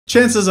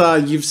Chances are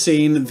you've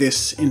seen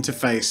this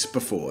interface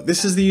before.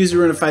 This is the user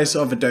interface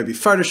of Adobe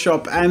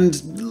Photoshop,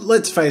 and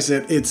let's face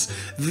it, it's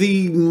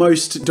the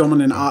most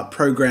dominant art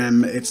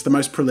program, it's the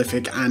most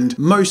prolific, and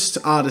most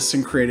artists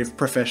and creative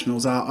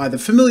professionals are either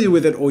familiar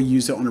with it or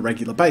use it on a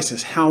regular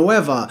basis.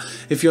 However,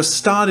 if you're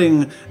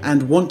starting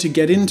and want to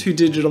get into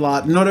digital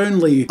art, not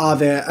only are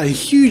there a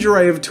huge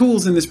array of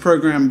tools in this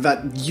program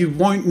that you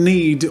won't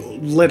need,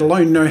 let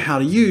alone know how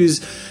to use,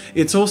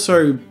 it's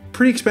also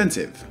pretty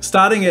expensive.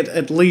 Starting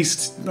at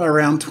least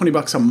around 20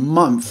 bucks a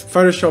month.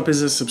 Photoshop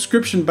is a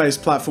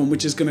subscription-based platform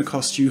which is going to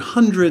cost you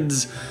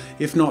hundreds,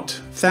 if not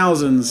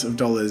thousands of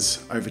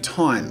dollars over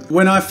time.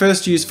 When I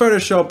first used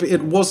Photoshop,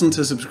 it wasn't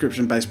a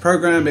subscription-based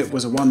program, it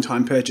was a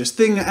one-time purchase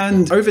thing,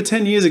 and over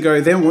 10 years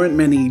ago, there weren't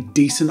many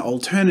decent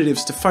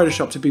alternatives to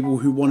Photoshop to people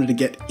who wanted to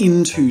get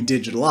into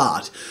digital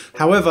art.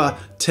 However,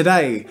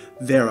 today,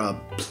 there are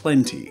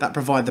plenty that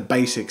provide the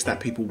basics that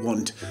people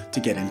want to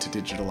get into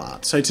digital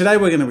art. So today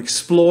we're going to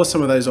explore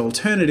some of those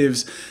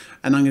alternatives,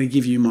 and I'm going to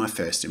give you my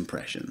first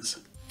impressions.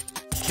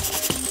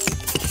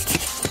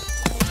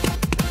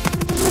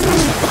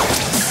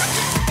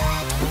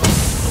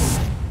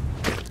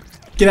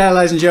 G'day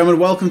ladies and gentlemen,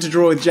 welcome to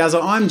Draw with Jazza.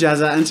 I'm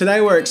Jazza, and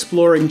today we're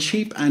exploring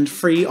cheap and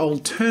free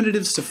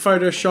alternatives to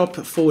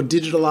Photoshop for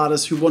digital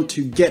artists who want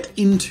to get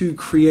into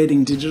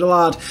creating digital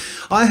art.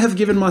 I have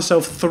given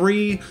myself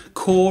 3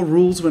 core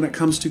rules when it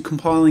comes to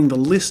compiling the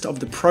list of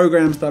the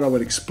programs that I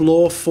would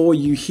explore for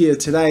you here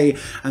today,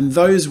 and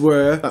those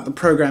were that the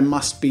program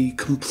must be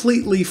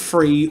completely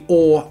free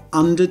or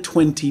under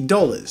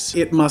 $20.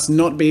 It must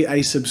not be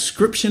a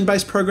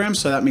subscription-based program,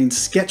 so that means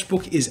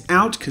Sketchbook is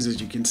out, because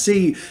as you can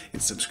see,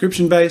 it's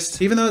subscription-based.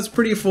 Even though it's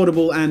pretty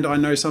affordable and I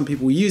know some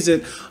people use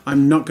it,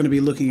 I'm not going to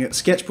be looking at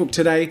Sketchbook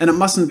today, and it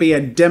mustn't be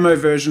a demo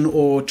version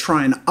or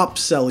try and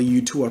upsell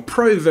you to a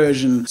pro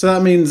version. So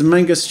that means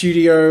Manga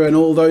Studio and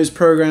all those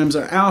programs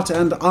are out,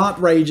 and Art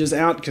Rage is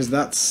out because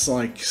that's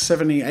like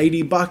 70,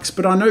 80 bucks.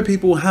 But I know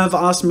people have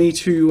asked me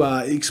to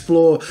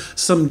explore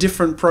some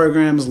different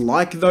programs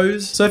like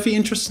those. So if you're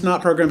interested in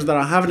art programs that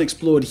I haven't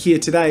explored here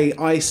today,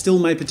 I still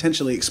may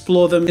potentially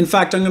explore them. In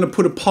fact, I'm going to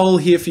put a poll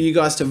here for you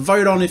guys to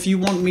vote on if you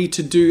want me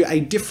to do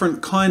a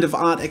different kind of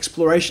art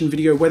exploration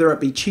video, whether it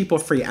be cheap or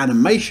free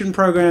animation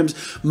programs,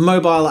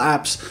 mobile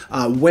apps,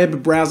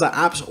 web browser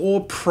apps,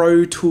 or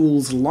Pro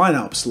Tools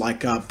lineups,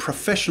 like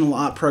professional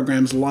art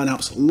programs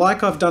lineups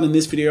like I've done in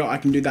this video. I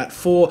can do that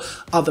for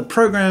other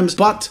programs,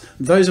 but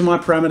those are my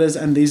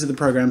parameters and these are the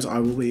programs I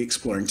will be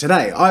exploring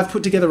today. I've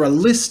put together a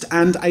list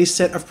and a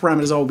set of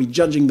parameters I will be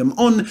judging them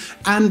on,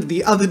 and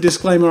the other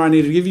disclaimer I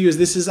need to give you is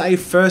this is a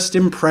first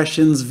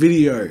impressions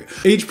video.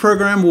 Each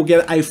program will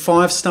get a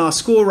 5-star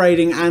score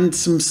rating and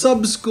some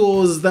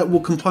sub-scores that will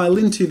compile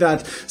into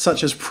that,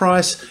 such as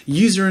price,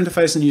 user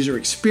interface and user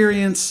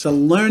experience, the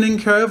learning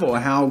curve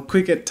or how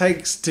quick it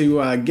takes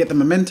to get the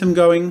momentum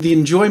going, the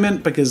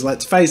enjoyment, because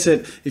let's face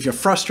it, if you're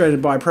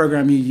frustrated by a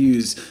program you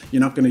use, you're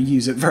not going to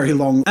use it very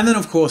long, and then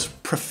of course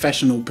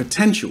professional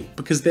potential,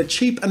 because they're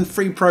cheap and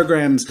free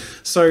programs,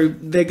 so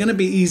they're going to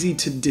be easy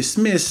to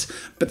dismiss,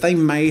 but they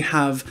may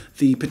have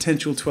the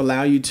potential to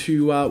allow you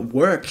to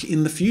work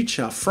in the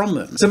future from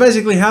them. So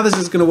basically how this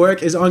is going to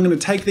work is I'm going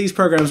to take these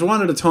programs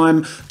one at a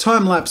time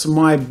lapse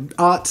my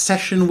art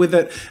session with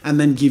it, and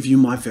then give you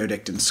my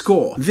verdict and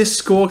score.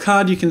 This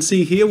scorecard you can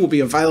see here will be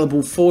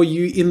available for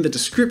you in the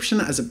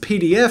description as a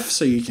PDF,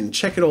 so you can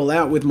check it all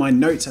out with my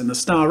notes and the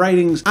star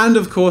ratings, and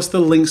of course the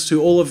links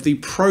to all of the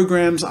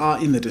programs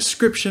are in the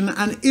description.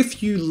 And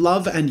if you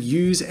love and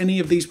use any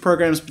of these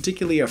programs,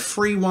 particularly a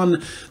free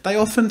one, they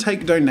often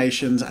take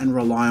donations and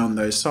rely on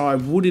those, so I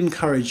would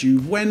encourage you,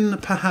 when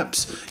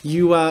perhaps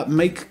you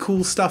make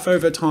cool stuff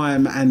over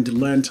time and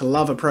learn to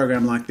love a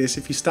program like this,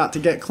 if you start to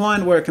get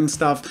client work and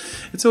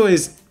stuff, it's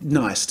always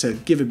nice to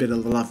give a bit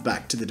of love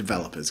back to the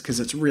developers, because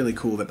it's really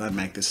cool that they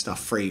make this stuff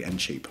free and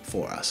cheap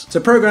for us. So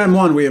program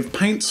 1, we have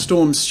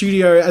Paintstorm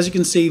Studio. As you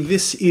can see,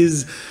 this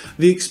is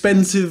the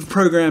expensive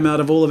program out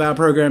of all of our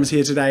programs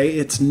here today.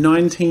 It's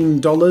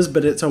 $19,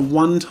 but it's a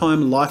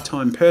one-time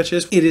lifetime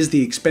purchase. It is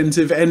the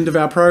expensive end of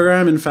our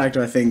program. In fact,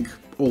 I think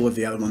all of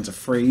the other ones are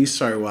free,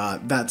 so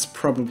that's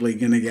probably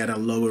going to get a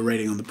lower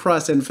rating on the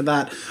price end for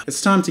that.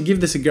 It's time to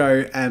give this a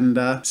go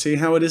and see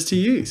how it is to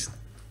use.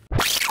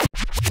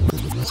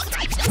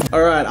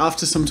 Alright,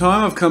 after some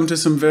time I've come to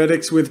some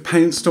verdicts with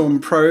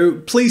Paintstorm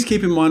Pro. Please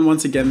keep in mind,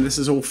 once again, this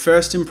is all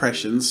first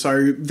impressions,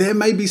 so there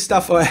may be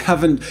stuff I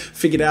haven't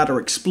figured out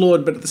or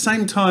explored, but at the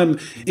same time,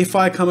 if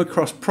I come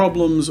across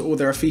problems or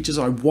there are features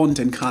I want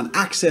and can't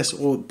access,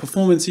 or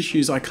performance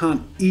issues I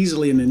can't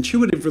easily and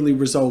intuitively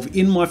resolve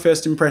in my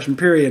first impression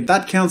period,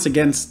 that counts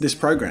against this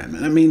program.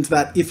 And it means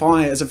that if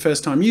I, as a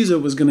first-time user,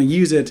 was going to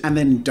use it and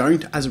then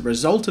don't as a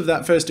result of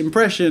that first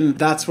impression,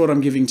 that's what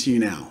I'm giving to you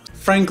now.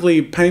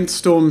 Frankly,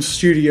 Paintstorm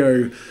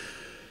Studio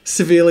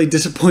severely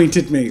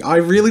disappointed me. I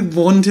really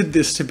wanted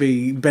this to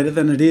be better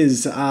than it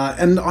is,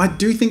 and I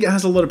do think it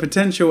has a lot of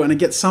potential, and it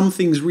gets some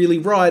things really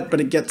right, but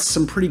it gets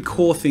some pretty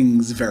core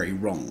things very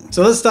wrong.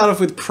 So let's start off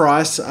with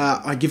price.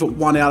 I give it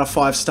 1 out of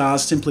 5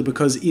 stars simply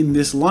because in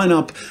this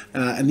lineup,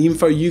 and the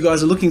info you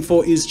guys are looking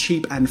for is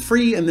cheap and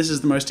free, and this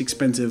is the most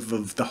expensive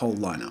of the whole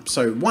lineup.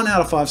 So 1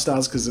 out of 5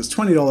 stars because it's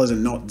 $20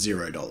 and not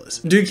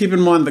 $0. Do keep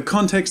in mind the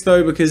context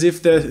though, because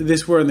if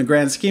this were in the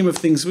grand scheme of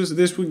things,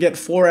 this would get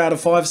 4 out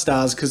of 5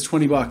 stars because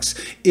 $20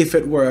 if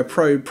it were a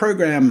pro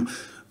program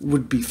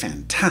would be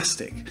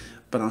fantastic.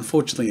 But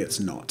unfortunately it's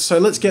not. So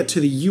let's get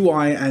to the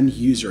UI and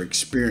user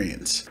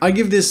experience. I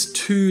give this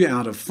 2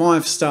 out of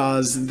 5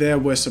 stars. There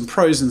were some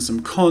pros and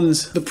some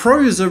cons. The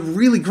pros are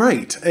really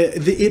great.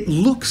 It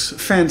looks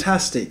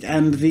fantastic,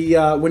 and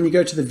when you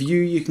go to the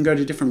view, you can go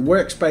to different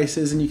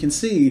workspaces, and you can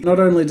see not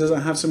only does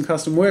it have some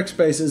custom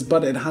workspaces,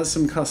 but it has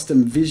some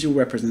custom visual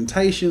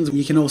representations.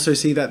 You can also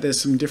see that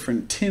there's some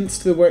different tints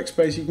to the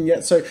workspace you can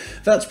get, so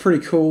that's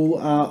pretty cool.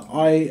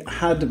 I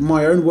had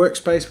my own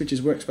workspace, which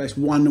is workspace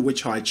 1,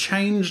 which I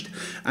changed,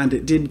 and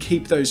it did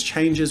keep those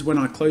changes when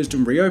I closed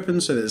and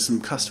reopened, so there's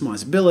some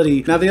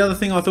customizability. Now the other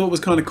thing I thought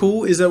was kind of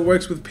cool is that it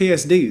works with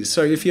PSDs,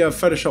 so if you have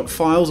Photoshop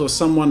files or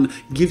someone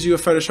gives you a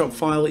Photoshop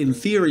file, in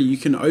theory you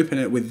can open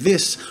it with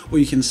this, or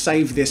you can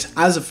save this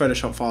as a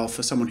Photoshop file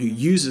for someone who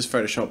uses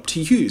Photoshop to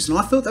use, and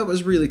I thought that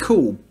was really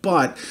cool.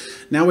 But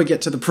now we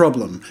get to the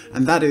problem,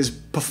 and that is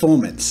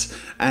performance.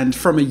 And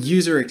from a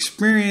user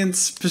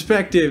experience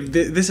perspective,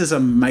 this is a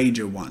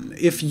major one.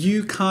 If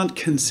you can't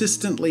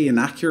consistently and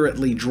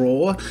accurately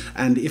draw,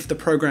 and if the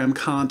program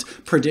can't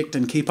predict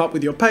and keep up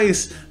with your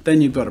pace,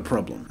 then you've got a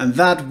problem. And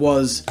that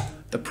was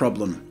the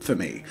problem for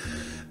me.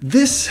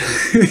 This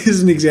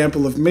is an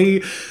example of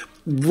me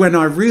when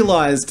I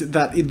realized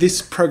that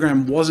this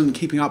program wasn't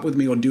keeping up with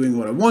me or doing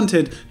what I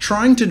wanted,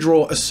 trying to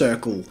draw a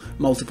circle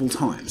multiple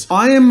times.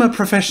 I am a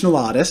professional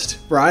artist,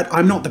 right?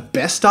 I'm not the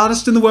best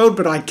artist in the world,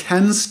 but I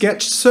can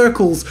sketch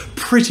circles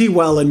pretty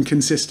well and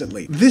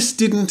consistently. This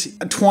didn't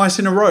twice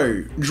in a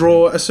row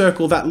draw a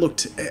circle that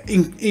looked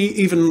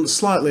even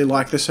slightly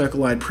like the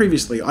circle I had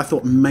previously. I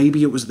thought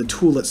maybe it was the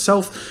tool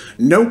itself.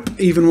 Nope.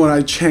 Even when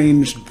I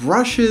changed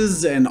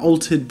brushes and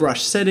altered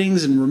brush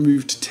settings and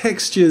removed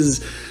textures,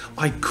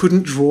 I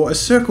couldn't draw a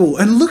circle.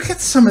 And look at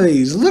some of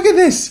these. Look at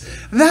this.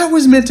 That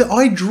was meant to,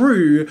 I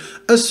drew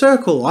a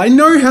circle. I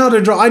know how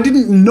to draw. I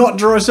didn't not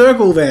draw a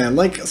circle there.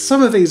 Like,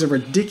 some of these are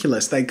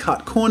ridiculous. They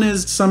cut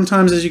corners.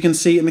 Sometimes, as you can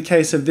see in the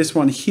case of this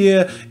one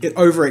here, it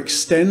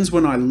overextends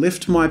when I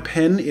lift my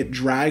pen. It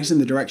drags in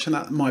the direction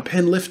that my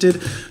pen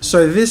lifted.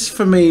 So this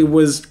for me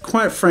was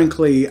quite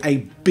frankly a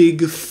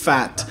big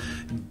fat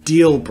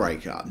deal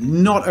breaker.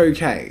 Not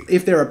okay.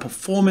 If there are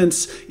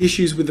performance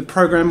issues with the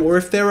program, or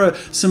if there are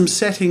some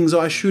settings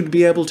I should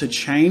be able to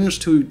change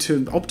to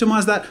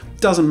optimize that,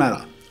 doesn't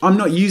matter. I'm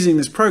not using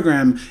this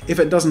program if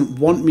it doesn't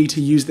want me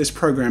to use this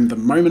program the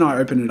moment I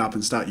open it up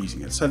and start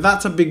using it. So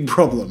that's a big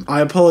problem.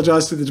 I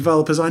apologize to the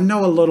developers. I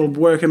know a lot of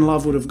work and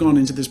love would have gone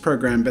into this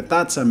program, but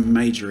that's a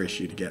major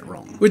issue to get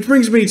wrong. Which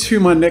brings me to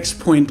my next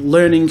point,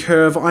 learning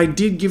curve. I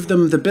did give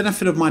them the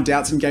benefit of my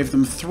doubts and gave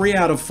them 3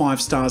 out of 5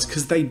 stars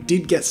because they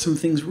did get some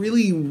things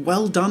really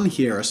well done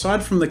here.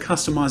 Aside from the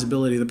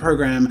customizability of the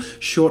program,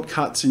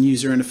 shortcuts and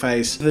user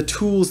interface, the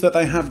tools that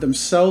they have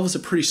themselves are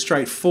pretty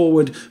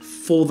straightforward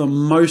for the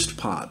most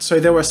part.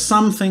 So there were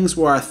some things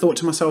where I thought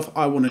to myself,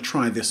 I want to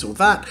try this or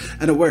that,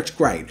 and it worked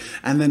great.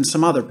 And then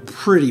some other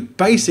pretty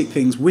basic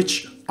things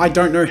which I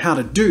don't know how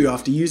to do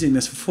after using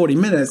this for 40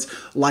 minutes,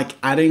 like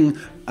adding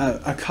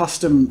a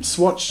custom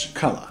swatch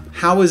color.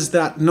 How is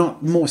that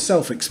not more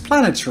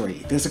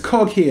self-explanatory? There's a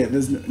cog here,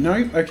 there's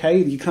no, okay,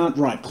 you can't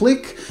right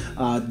click,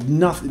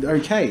 nothing,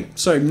 okay.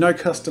 So no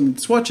custom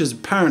swatches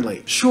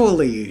apparently.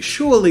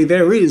 Surely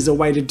there is a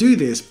way to do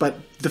this, but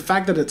the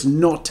fact that it's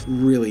not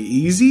really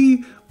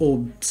easy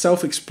or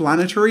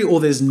self-explanatory, or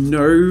there's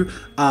no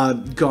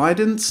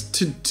guidance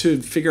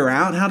to figure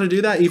out how to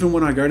do that, even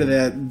when I go to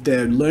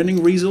their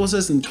learning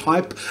resources and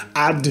type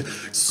add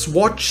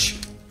swatch,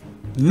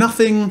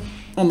 nothing.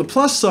 On the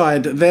plus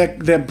side,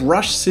 their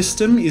brush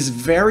system is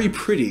very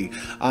pretty,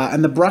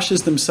 and the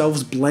brushes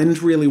themselves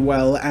blend really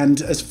well.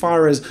 And as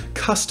far as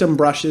custom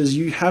brushes,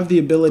 you have the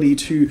ability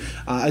to,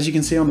 as you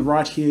can see on the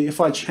right here,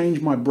 if I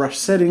change my brush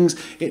settings,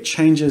 it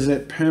changes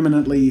it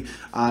permanently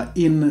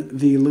in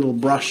the little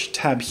brush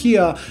tab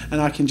here,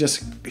 and I can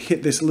just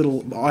hit this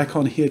little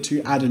icon here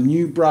to add a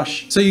new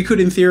brush. So you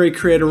could, in theory,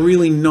 create a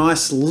really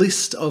nice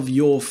list of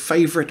your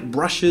favorite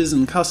brushes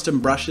and custom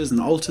brushes and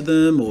alter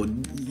them or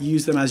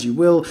use them as you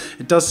will.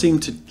 It does seem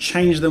to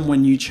change them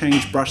when you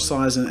change brush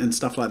size and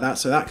stuff like that,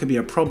 so that could be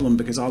a problem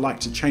because I like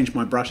to change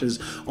my brushes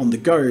on the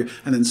go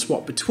and then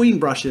swap between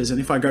brushes, and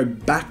if I go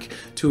back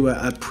to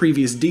a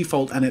previous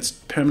default and it's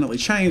permanently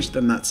changed,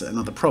 then that's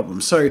another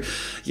problem. So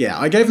yeah,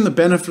 I gave them the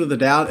benefit of the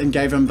doubt and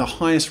gave them the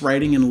highest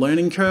rating in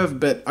learning curve,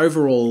 but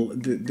overall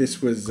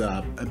this was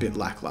a bit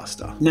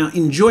lackluster. Now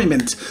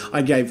enjoyment,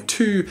 I gave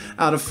 2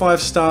 out of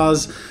 5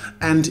 stars,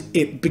 and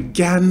it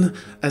began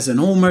as an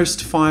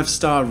almost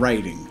 5-star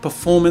rating.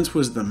 Performance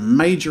was the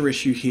major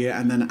issue here.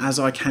 And then as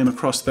I came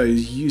across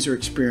those user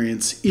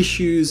experience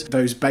issues,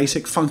 those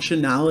basic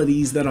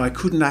functionalities that I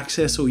couldn't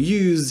access or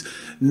use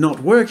not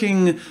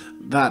working,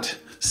 that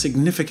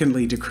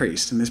significantly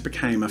decreased, and this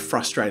became a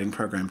frustrating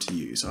program to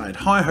use. I had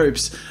high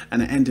hopes,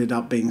 and it ended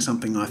up being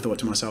something I thought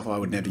to myself, I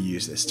would never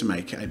use this to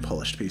make a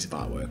polished piece of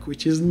artwork,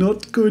 which is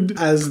not good,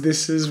 as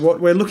this is what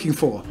we're looking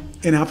for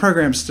in our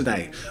programs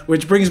today.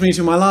 Which brings me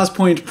to my last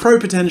point, pro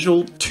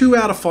potential, 2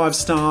 out of 5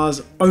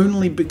 stars,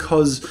 only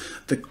because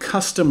the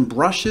custom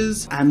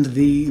brushes and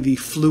the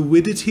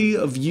fluidity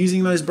of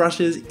using those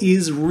brushes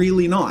is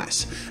really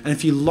nice. And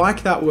if you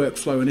like that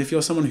workflow, and if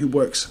you're someone who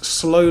works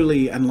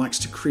slowly and likes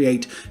to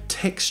create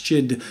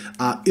textured,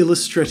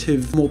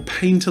 illustrative, more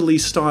painterly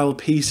style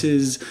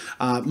pieces,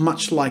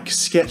 much like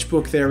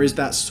Sketchbook, there is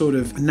that sort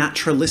of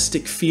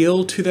naturalistic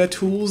feel to their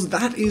tools.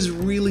 That is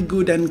really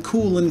good and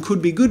cool and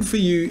could be good for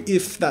you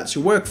if that's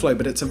your workflow,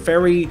 but it's a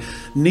very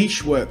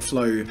niche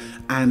workflow.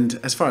 And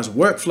as far as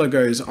workflow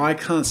goes, I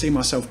can't see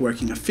myself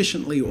working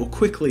efficiently or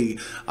quickly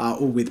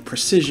or with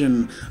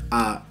precision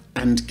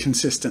and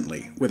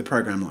consistently with a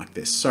program like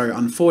this. So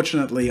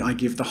unfortunately, I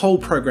give the whole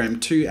program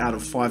 2 out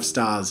of 5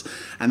 stars,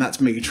 and that's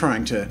me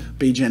trying to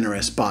be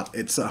generous, but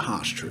it's a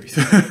harsh truth.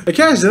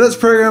 Okay, so that's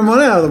program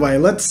 1 out of the way.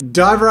 Let's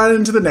dive right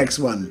into the next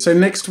one. So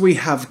next we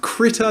have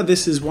Critter.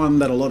 This is one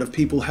that a lot of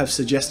people have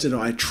suggested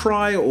I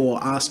try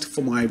or asked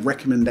for my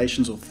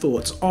recommendations or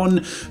thoughts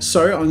on.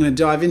 So I'm going to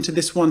dive into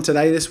this one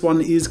today. This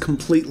one is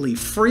completely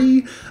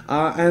free,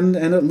 and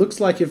it looks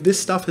like if this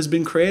stuff has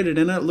been created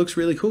in it, it looks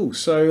really cool.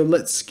 So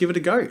let's give it a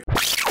go.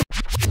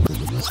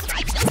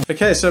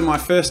 Okay, so my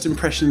first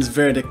impressions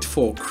verdict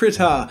for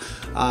Critter.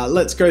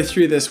 Let's go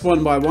through this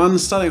one by one.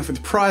 Starting off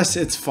with price,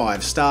 it's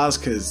 5 stars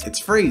because it's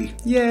free.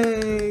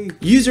 Yay!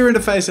 User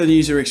interface and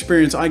user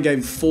experience, I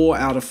gave 4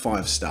 out of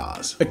 5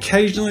 stars.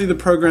 Occasionally the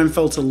program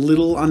felt a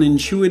little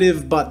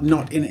unintuitive, but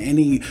not in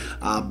any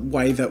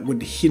way that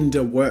would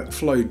hinder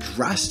workflow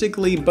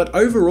drastically, but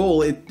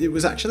overall it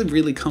was actually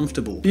really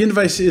comfortable. The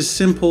interface is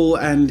simple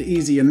and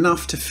easy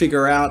enough to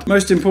figure out.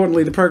 Most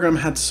importantly, the program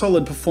had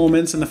solid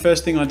performance, and the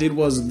first thing I did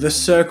was the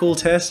circle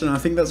test, and I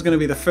think that's going to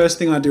be the first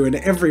thing I do in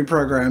every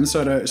program,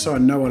 so I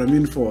know what I'm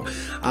in for.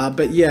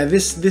 But yeah,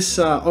 this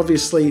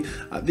obviously,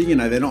 you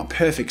know, they're not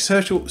perfect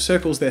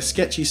circles, they're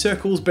sketchy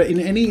circles, but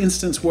in any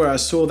instance where I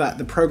saw that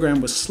the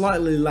program was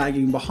slightly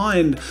lagging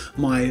behind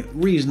my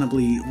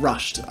reasonably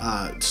rushed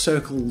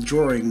circle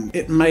drawing,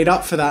 it made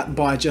up for that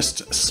by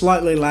just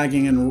slightly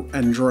lagging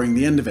and drawing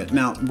the end of it.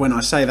 Now, when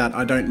I say that,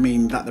 I don't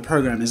mean that the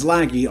program is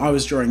laggy. I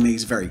was drawing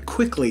these very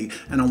quickly,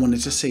 and I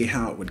wanted to see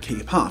how it would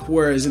keep up.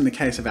 Whereas in the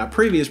case of our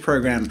previous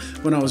program,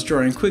 when I was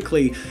drawing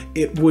quickly,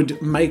 it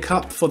would make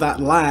up for that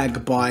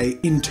lag by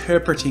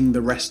interpreting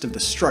the rest of the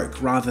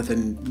stroke rather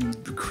than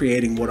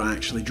creating what I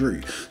actually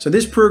drew. So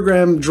this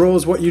program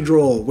draws what you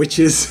draw, which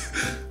is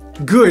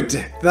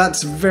good.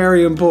 That's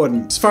very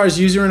important. As far as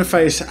user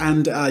interface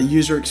and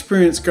user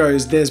experience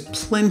goes, there's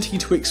plenty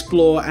to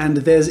explore, and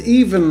there's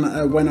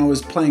even, when I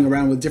was playing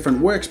around with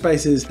different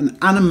workspaces, an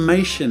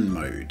animation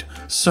mode.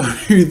 So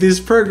this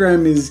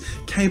program is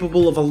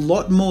capable of a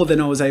lot more than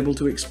I was able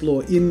to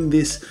explore in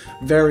this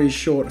very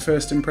short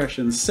first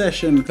impressions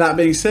session. That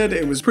being said,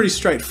 it was pretty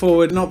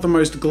straightforward, not the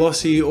most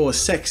glossy or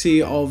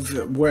sexy of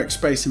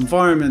workspace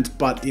environment,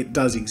 but it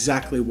does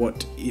exactly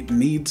what it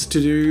needs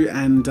to do.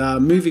 And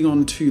moving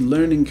on to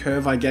learning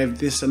curve, I gave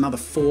this another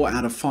 4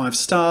 out of 5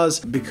 stars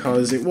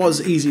because it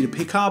was easy to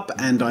pick up,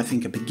 and I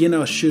think a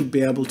beginner should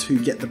be able to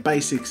get the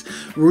basics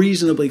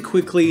reasonably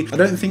quickly. I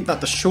don't think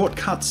that the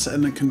shortcuts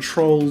and the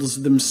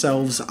controls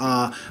themselves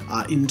are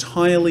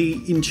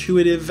entirely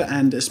intuitive,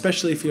 and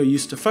especially if you're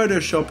used to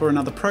Photoshop or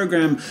another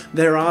program,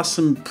 there are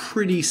some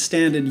pretty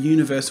standard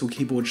universal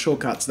keyboard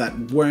shortcuts that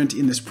weren't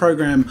in this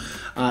program.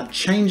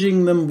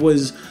 Changing them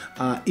was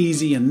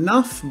easy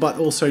enough, but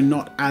also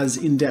not as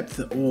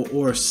in-depth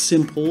or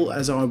simple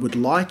as I would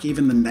like.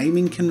 Even the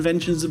naming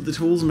conventions of the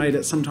tools made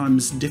it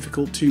sometimes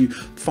difficult to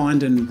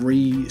find and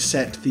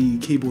reset the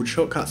keyboard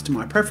shortcuts to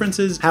my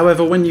preferences.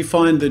 However, when you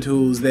find the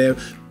tools, they're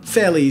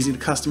fairly easy to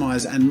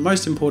customize, and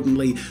most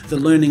importantly, the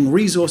learning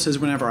resources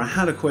whenever I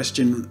had a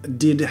question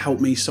did help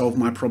me solve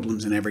my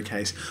problems in every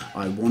case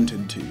I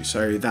wanted to.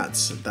 So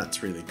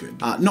that's really good.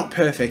 Not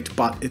perfect,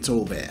 but it's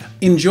all there.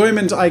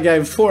 Enjoyment, I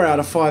gave 4 out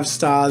of 5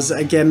 stars.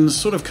 Again,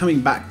 sort of coming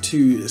back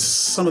to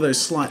some of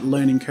those slight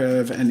learning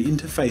curve and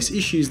interface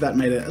issues that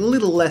made it a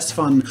little less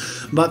fun,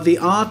 but the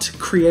art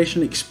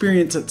creation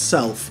experience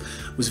itself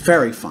was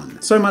very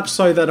fun. So much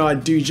so that I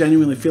do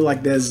genuinely feel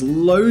like there's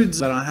loads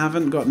that I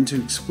haven't gotten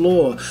to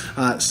explore,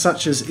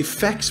 such as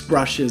effects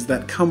brushes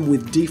that come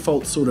with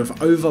default sort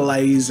of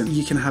overlays, and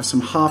you can have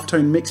some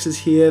halftone mixes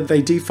here.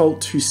 They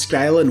default to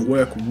scale and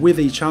work with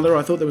each other.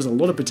 I thought there was a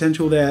lot of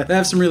potential there. They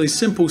have some really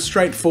simple,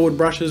 straightforward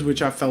brushes,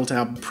 which I felt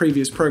our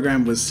previous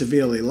program was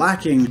severely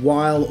lacking,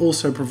 while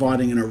also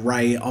providing an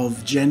array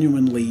of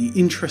genuinely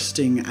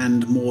interesting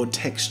and more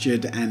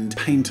textured and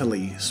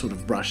painterly sort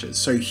of brushes.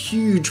 So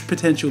huge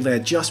potential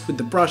there just with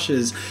the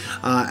brushes,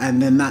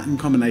 and then that in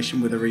combination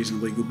with a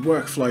reasonably good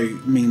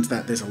workflow means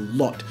that there's a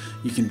lot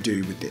you can do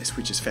with this,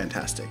 which is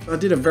fantastic. I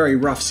did a very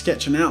rough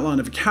sketch and outline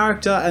of a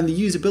character, and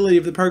the usability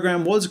of the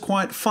program was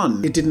quite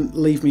fun. It didn't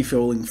leave me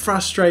feeling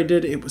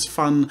frustrated. It was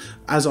fun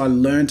as I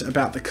learned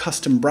about the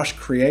custom brush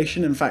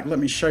creation. In fact, let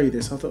me show you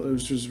this. I thought it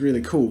was just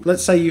really cool.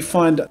 Let's say you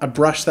find a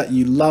brush that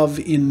you love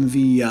in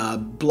the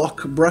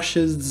block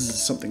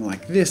brushes, something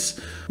like this.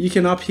 You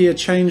can up here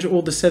change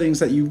all the settings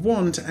that you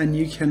want, and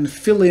you can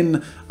fill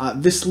in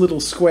this little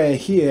square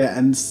here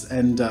and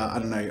I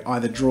don't know,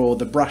 either draw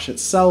the brush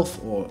itself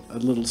or a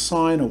little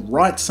sign or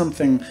write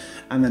something,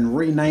 and then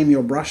rename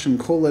your brush and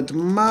call it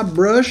my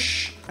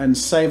brush and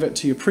save it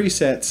to your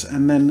presets.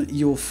 And then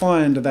you'll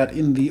find that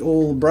in the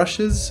all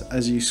brushes,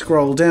 as you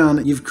scroll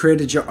down, you've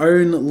created your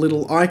own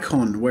little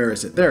icon. Where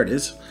is it? There it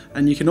is.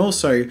 And you can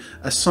also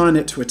assign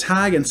it to a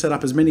tag and set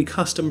up as many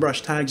custom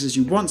brush tags as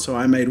you want. So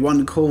I made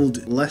one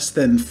called less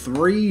than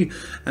 3,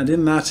 and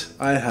in that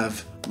I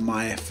have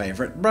my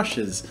favorite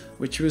brushes,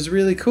 which was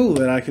really cool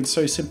that I could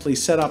so simply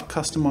set up,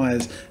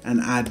 customize, and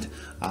add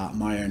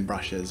my own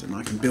brushes, and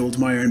I can build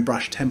my own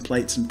brush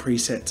templates and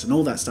presets and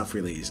all that stuff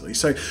really easily.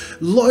 So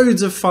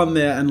loads of fun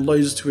there and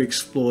loads to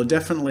explore.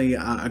 Definitely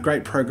a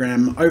great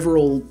program.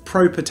 Overall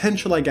pro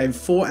potential, I gave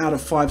 4 out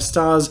of 5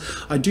 stars.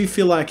 I do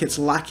feel like it's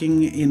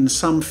lacking in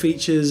some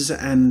features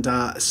and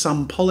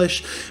some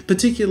polish,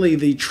 particularly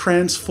the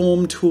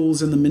transform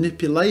tools and the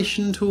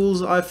manipulation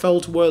tools I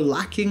felt were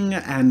lacking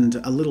and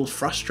a little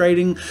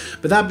frustrating.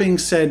 But that being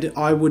said,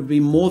 I would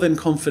be more than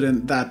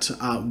confident that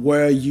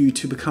were you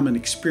to become an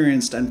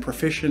experienced and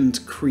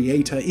proficient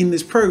creator in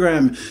this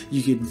program,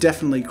 you could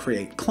definitely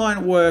create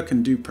client work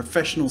and do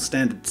professional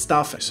standard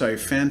stuff. So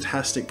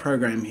fantastic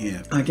program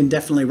here. I can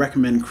definitely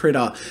recommend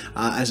Krita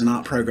as an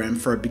art program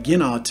for a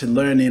beginner to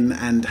learn in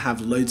and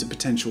have loads of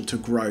potential to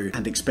grow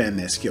and expand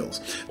their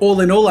skills.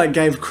 All in all, I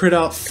gave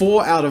Krita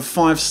 4 out of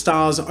 5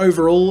 stars.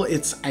 Overall,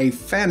 it's a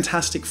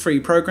fantastic free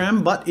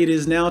program, but it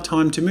is now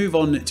time to move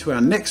on to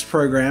our next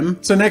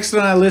program. So next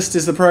on our list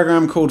is the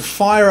program called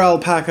Fire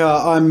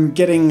Alpaca. I'm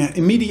getting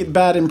immediate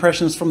bad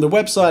impressions from the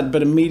website,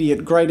 but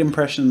immediate great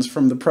impressions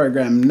from the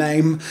program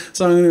name.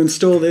 So I'm going to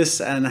install this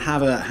and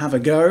have a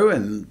go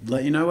and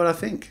let you know what I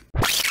think.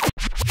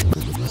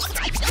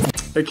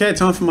 Okay,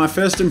 time for my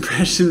first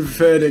impression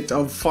verdict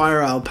of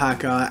Fire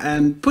Alpaca,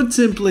 and put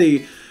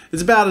simply,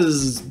 it's about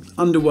as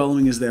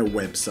underwhelming as their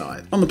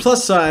website. On the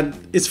plus side,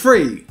 it's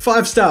free.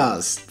 5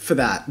 stars for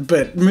that.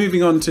 But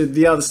moving on to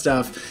the other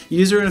stuff,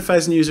 user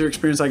interface and user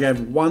experience, I gave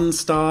 1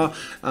 star.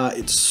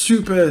 It's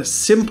super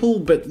simple,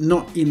 but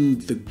not in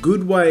the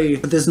good way.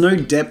 There's no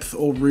depth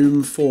or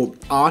room for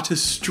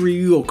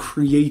artistry or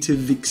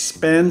creative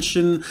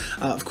expansion.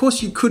 Of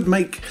course, you could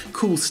make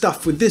cool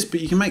stuff with this,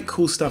 but you can make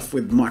cool stuff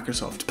with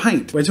Microsoft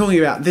Paint. We're talking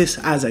about this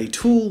as a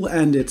tool,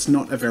 and it's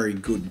not a very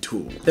good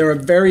tool. There are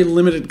very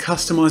limited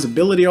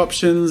customizability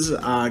options.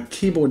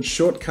 Keyboard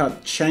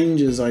shortcut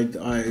changes I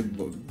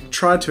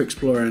tried to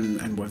explore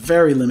and were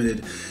very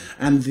limited,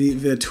 and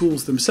the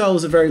tools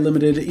themselves are very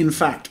limited. In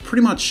fact,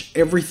 pretty much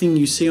everything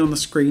you see on the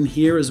screen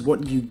here is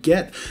what you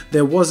get.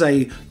 There was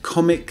a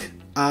comic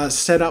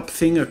setup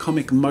thing, a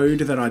comic mode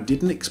that I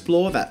didn't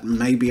explore that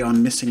maybe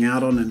I'm missing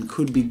out on and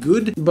could be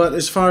good. But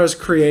as far as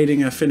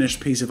creating a finished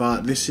piece of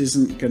art, this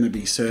isn't going to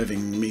be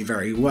serving me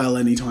very well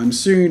anytime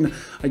soon.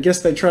 I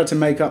guess they tried to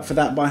make up for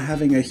that by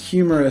having a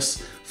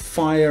humorous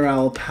Fire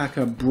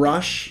Alpaca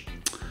brush,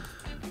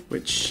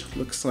 which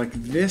looks like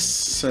this,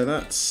 so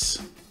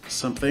that's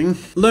something.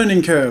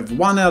 Learning curve,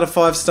 1 out of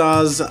 5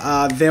 stars.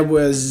 There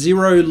were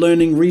 0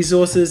 learning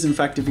resources. In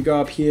fact, if you go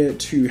up here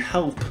to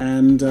help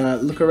and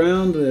look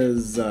around,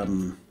 there's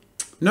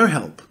no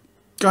help.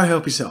 Go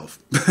help yourself.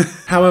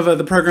 However,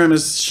 the program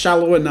is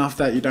shallow enough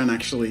that you don't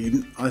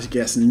actually, I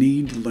guess,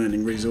 need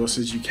learning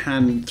resources. You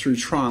can, through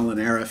trial and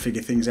error,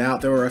 figure things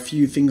out. There were a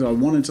few things I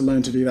wanted to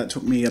learn to do that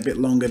took me a bit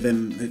longer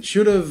than it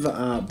should have,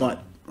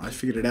 but I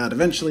figured it out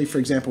eventually. For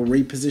example,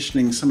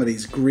 repositioning some of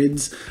these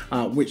grids,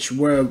 which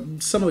were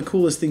some of the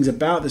coolest things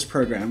about this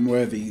program,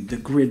 were the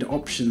grid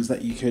options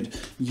that you could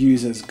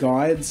use as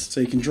guides.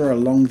 So you can draw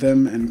along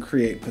them and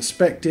create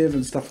perspective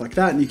and stuff like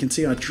that. And you can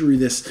see I drew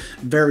this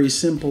very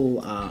simple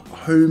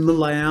home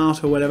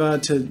layout or whatever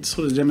to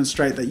sort of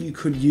demonstrate that you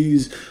could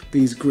use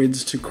these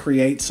grids to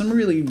create some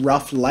really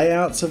rough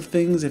layouts of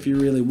things if you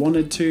really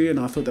wanted to, and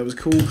I thought that was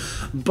cool.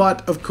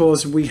 But of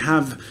course, we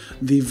have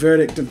the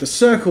verdict of the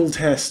circle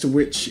test,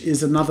 which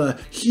is another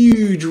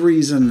huge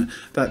reason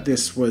that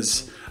this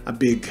was a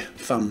big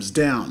thumbs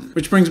down.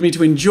 Which brings me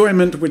to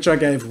enjoyment, which I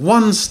gave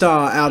 1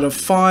 star out of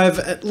 5,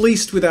 at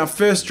least with our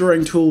first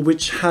drawing tool,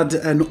 which had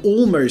an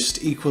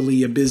almost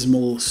equally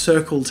abysmal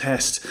circle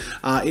test.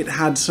 It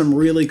had some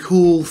really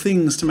cool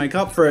things to make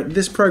up for it.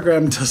 This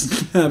program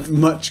doesn't have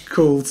much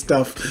cool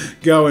stuff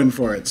going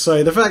for it.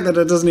 So the fact that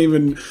it doesn't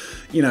even,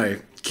 you know,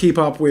 keep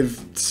up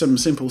with some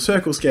simple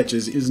circle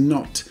sketches is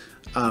not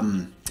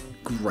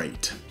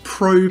great.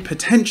 pro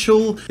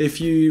potential.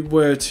 If you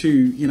were to,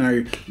 you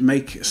know,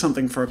 make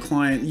something for a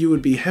client, you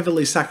would be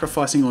heavily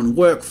sacrificing on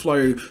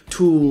workflow,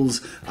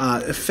 tools,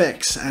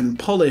 effects, and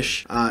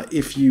polish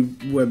if you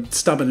were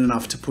stubborn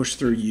enough to push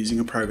through using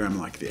a program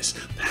like this.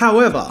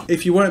 However,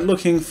 if you weren't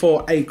looking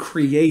for a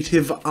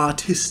creative,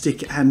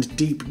 artistic, and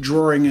deep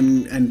drawing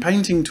and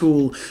painting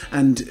tool,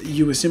 and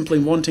you were simply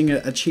wanting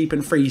a cheap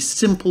and free,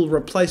 simple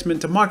replacement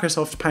to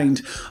Microsoft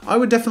Paint, I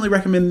would definitely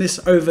recommend this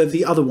over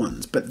the other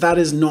ones, but that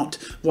is not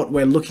what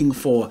we're looking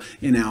for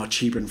in our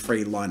cheap and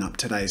free lineup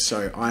today.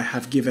 So I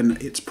have given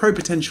its pro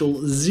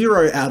potential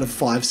 0 out of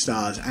 5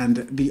 stars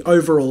and the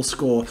overall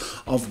score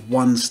of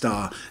 1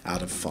 star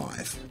out of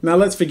 5. Now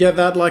let's forget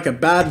that like a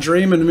bad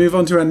dream and move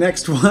on to our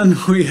next one.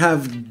 We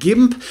have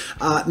GIMP.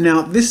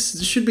 Now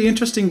this should be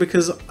interesting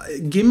because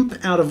GIMP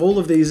out of all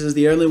of these is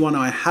the only one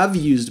I have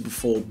used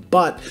before,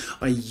 but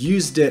I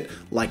used it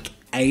like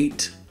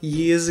 8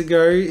 years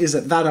ago. Is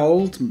it that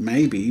old?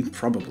 Maybe,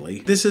 probably.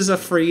 This is a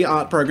free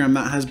art program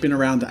that has been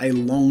around a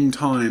long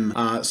time.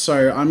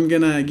 So I'm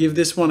gonna give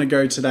this one a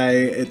go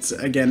today. It's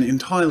again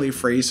entirely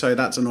free, so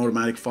that's an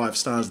automatic 5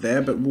 stars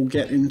there, but we'll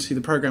get into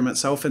the program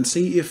itself and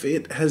see if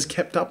it has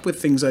kept up with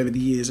things over the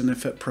years and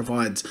if it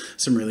provides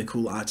some really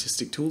cool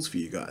artistic tools for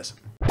you guys.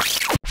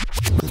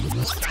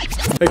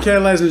 Okay,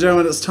 ladies and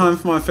gentlemen, it's time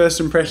for my first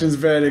impressions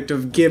verdict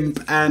of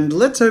GIMP, and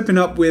let's open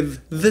up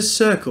with the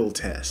circle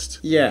test.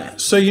 Yeah,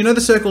 so you know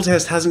the circle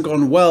test hasn't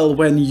gone well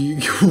when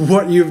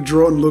what you've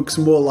drawn looks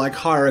more like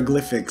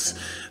hieroglyphics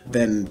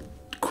than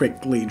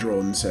quickly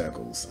drawn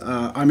circles.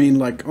 I mean,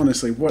 like,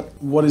 honestly,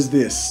 what is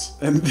this?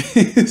 And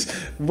this,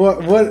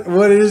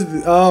 what is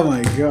this? Oh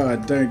my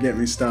god, don't get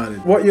me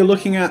started. What you're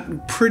looking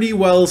at pretty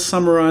well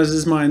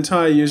summarizes my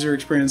entire user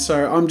experience,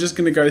 so I'm just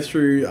gonna go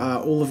through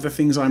all of the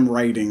things I'm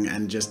rating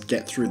and just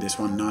get through this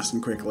one nice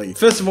and quickly.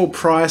 First of all,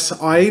 price.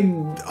 I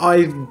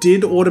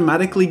did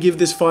automatically give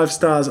this 5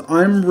 stars.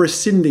 I'm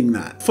rescinding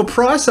that. For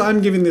price,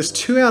 I'm giving this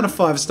 2 out of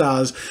 5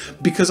 stars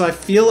because I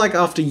feel like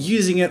after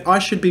using it, I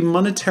should be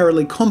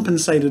monetarily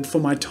compensated for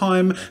my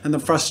time and the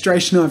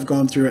frustration I've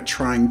gone through at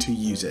trying to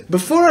use it.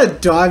 Before I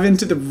dive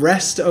into the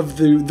rest of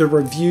the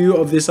review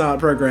of this art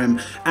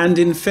program, and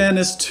in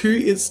fairness to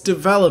its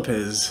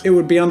developers, it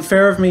would be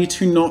unfair of me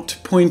to not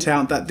point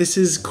out that this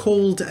is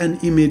called an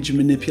image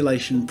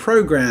manipulation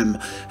program.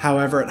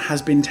 However, it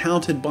has been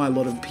touted by a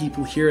lot of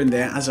people here and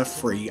there as a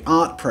free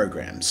art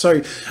program.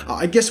 So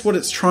I guess what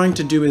it's trying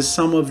to do is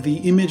some of the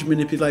image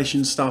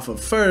manipulation stuff of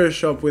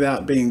Photoshop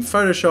without being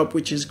Photoshop,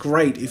 which is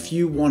great if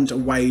you want a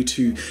way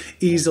to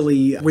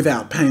easily,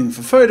 without paying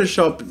for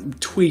Photoshop,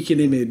 tweak an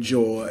image,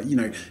 or, you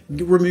know,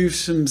 remove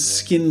some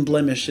skin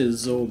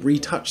blemishes or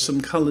retouch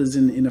some colors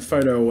in a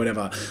photo or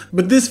whatever.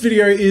 But this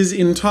video is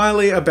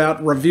entirely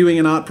about reviewing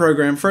an art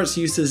program for its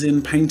uses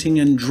in painting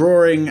and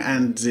drawing,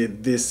 and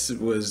this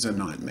was a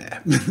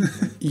nightmare.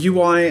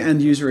 UI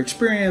and user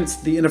experience,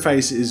 the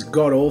interface is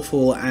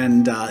god-awful,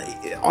 and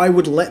I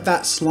would let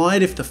that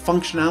slide if the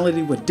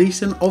functionality were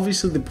decent.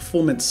 Obviously the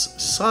performance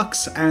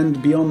sucks,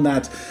 and beyond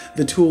that,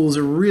 the tools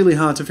are really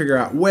hard to figure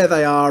out where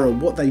they are or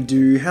what they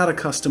do, how to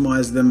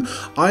customize them.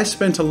 I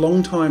spent a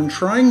long time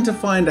trying to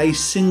find a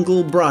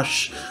single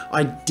brush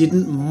I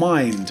didn't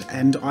mind,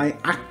 and I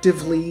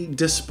actively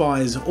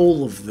despise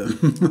all of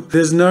them.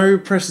 There's no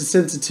pressure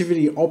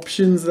sensitivity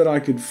options that I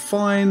could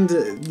find.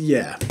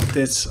 Yeah,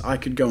 I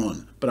could go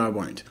on, but I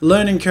won't.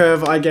 Learning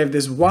curve, I gave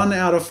this 1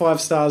 out of 5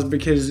 stars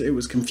because it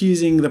was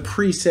confusing. The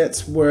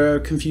presets were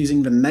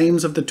confusing. The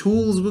names of the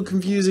tools were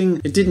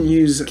confusing. It didn't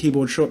use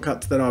keyboard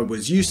shortcuts that I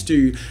was used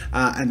to,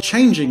 and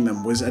changing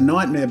them was a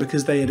nightmare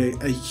because they had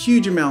a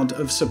huge amount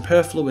of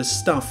superfluous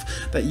stuff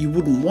that you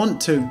wouldn't want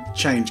to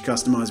change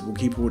customizable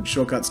keyboard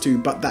shortcuts to,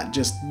 but that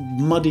just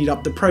muddied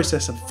up the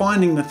process of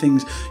finding the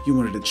things you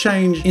wanted to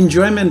change.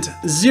 Enjoyment,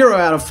 0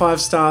 out of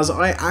 5 stars.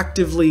 I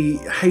actively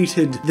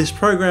hated this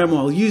program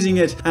while using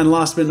it. And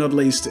last but not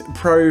least,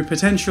 pro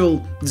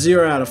potential,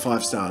 0 out of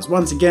 5 stars.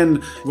 Once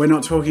again, we're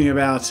not talking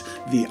about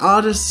the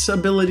artist's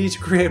ability to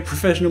create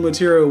professional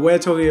material, we're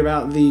talking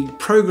about the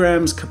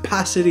program's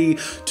capacity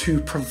to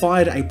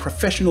provide a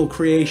professional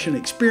creation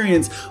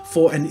experience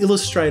for an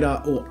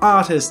illustrator or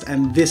artist,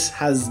 and this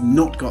has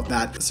not got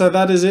that. So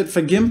that is it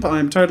for GIMP.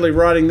 I'm totally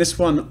writing this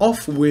one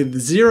off with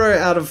 0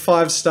 out of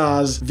 5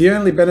 stars. The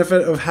only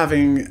benefit of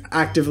having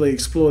actively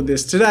explored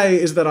this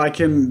today is that I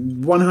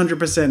can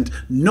 100%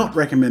 not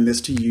recommend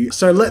this to you.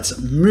 So let's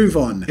move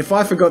on. If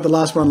I forgot the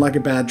last one like a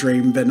bad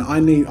dream, then I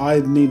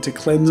need to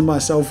cleanse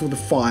myself with a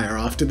fire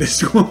after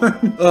this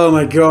one. Oh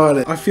my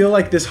god. I feel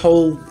like this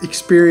whole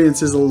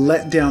experience is a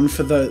letdown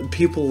for the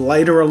people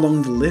later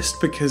along the list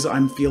because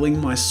I'm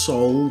feeling my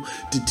soul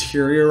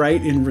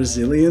deteriorate in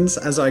resilience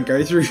as I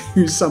go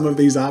through some of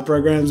these art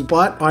programs,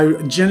 but I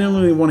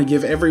genuinely want to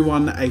give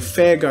everyone a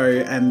fair go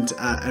and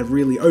a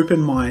really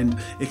open mind,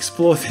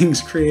 explore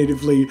things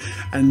creatively,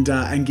 and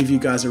give you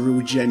guys a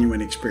real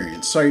genuine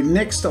experience. So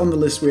next on the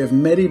list we have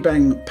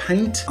Medibang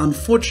Paint.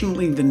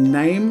 Unfortunately, the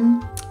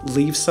name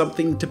leaves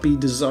something to be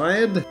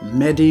desired.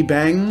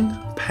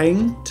 Medibang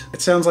Paint.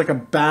 It sounds like a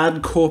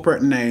bad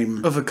corporate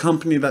name of a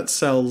company that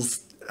sells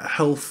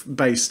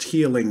health-based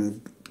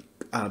healing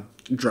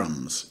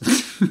drums.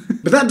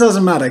 But that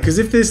doesn't matter, because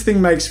if this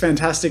thing makes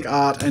fantastic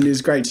art and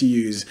is great to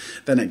use,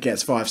 then it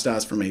gets 5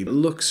 stars from me. It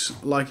looks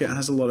like it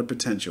has a lot of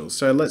potential.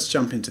 So let's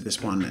jump into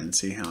this one and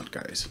see how it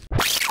goes.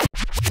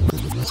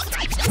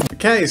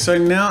 Okay, so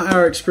now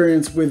our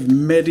experience with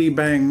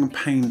Medibang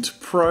Paint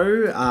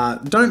Pro.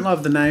 Don't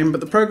love the name,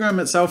 but the program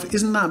itself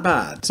isn't that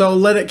bad. So I'll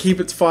let it keep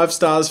its 5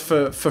 stars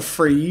for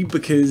free,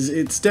 because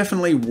it's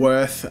definitely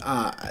worth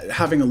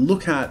having a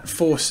look at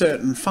for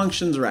certain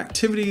functions or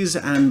activities,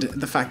 and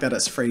the fact that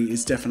it's free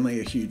is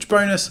definitely a huge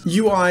bonus.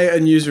 UI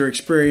and user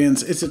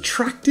experience, it's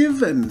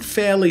attractive and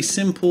fairly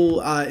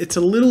simple. It's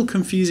a little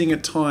confusing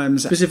at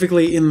times,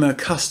 specifically in the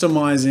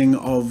customizing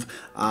of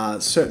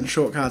certain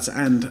shortcuts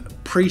and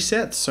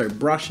presets, so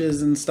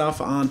brushes and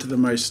stuff aren't the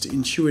most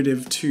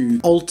intuitive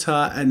to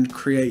alter and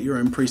create your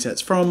own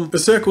presets from. The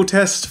circle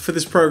test for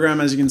this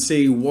program, as you can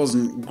see,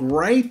 wasn't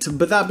great,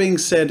 but that being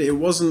said, it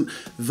wasn't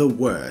the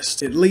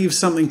worst. It leaves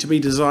something to be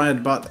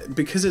desired, but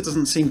because it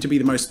doesn't seem to be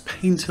the most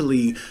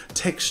painterly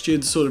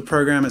textured sort of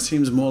program, it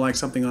seems more like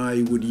something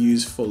I would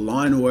use for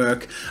line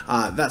work.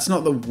 That's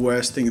not the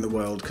worst thing in the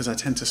world, because I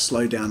tend to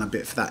slow down a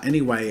bit for that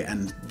anyway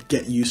and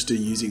get used to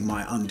using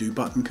my undo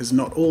button, because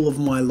not all of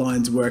my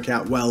lines work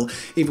out well,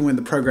 even when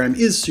the program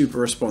is super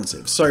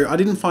responsive. So I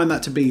didn't find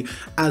that to be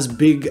as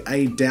big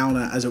a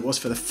downer as it was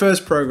for the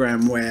first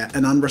program, where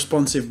an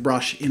unresponsive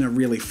brush in a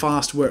really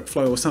fast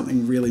workflow or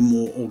something really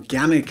more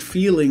organic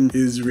feeling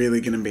is really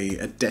going to be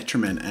a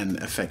detriment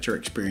and affect your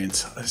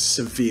experience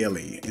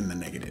severely in the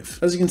negative.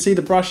 As you can see,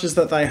 the brushes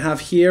that they have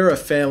here are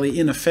fairly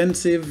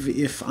inoffensive,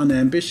 if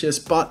unambitious,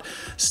 but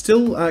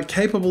still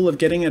capable of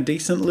getting a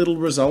decent little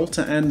result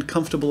and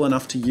comfortable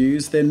enough to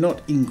use. They're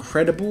not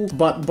incredible,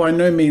 but by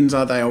no means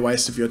are they a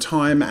waste of your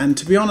time. And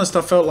to be honest,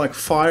 I felt like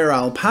Fire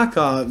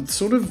Alpaca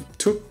sort of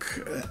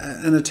took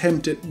an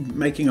attempt at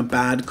making a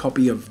bad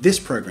copy of this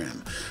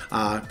program,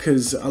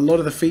 because a lot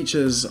of the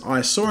features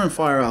I saw in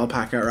Fire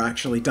Alpaca are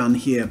actually done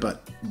here,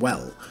 but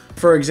well.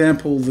 For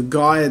example, the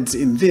guides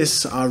in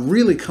this are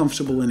really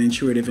comfortable and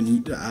intuitive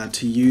and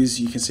to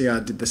use. You can see I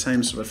did the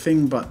same sort of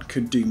thing, but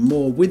could do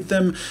more with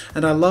them.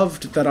 And I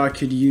loved that I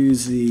could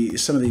use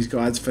some of these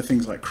guides for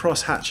things like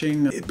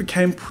cross-hatching. It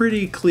became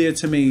pretty clear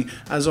to me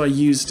as I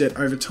used it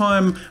over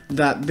time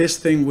that this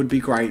thing would be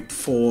great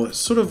for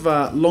sort of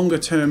longer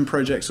term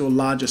projects or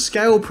larger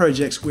scale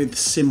projects with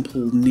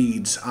simple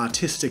needs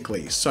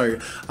artistically. So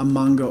a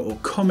manga or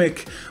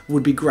comic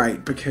would be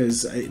great,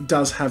 because it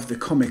does have the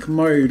comic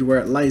mode where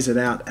it lays it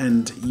out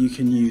and you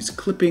can use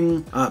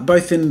clipping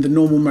both in the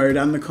normal mode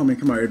and the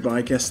comic mode, but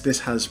I guess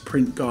this has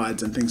print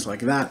guides and things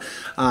like that.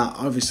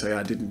 Obviously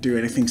I didn't do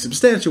anything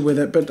substantial with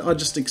it, but I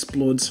just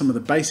explored some of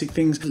the basic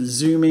things.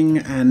 Zooming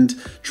and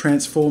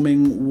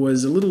transforming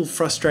was a little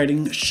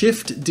frustrating.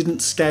 Shift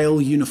didn't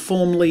scale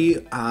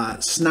uniformly.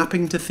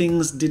 Snapping to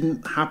things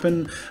didn't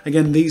happen.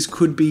 Again, these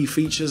could be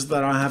features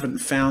that I haven't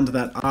found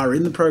that are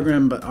in the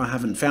program, but I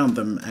haven't found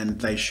them, and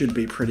they should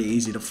be pretty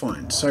easy to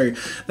find. So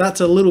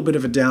that's a little bit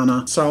of a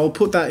downer. So I'll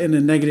put that in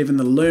a negative in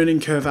the learning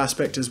curve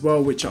aspect as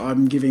well, which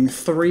I'm giving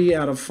 3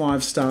 out of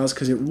 5 stars,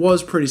 because it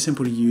was pretty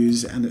simple to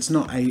use and it's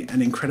not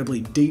an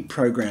incredibly deep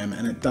program,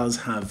 and it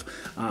does have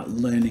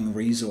learning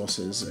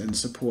resources and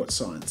support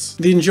sites.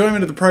 The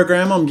enjoyment of the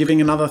program, I'm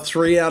giving another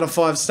 3 out of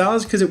 5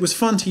 stars, because it was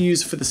fun to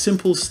use for the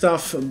simple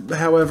stuff.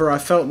 However, I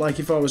felt like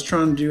if I was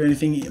trying to do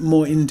anything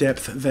more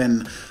in-depth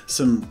than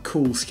some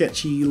cool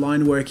sketchy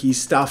line worky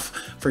stuff,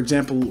 for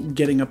example,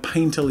 getting a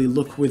painterly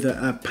look with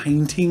a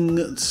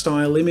painting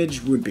style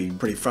image would be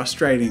pretty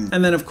frustrating.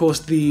 And then of course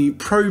the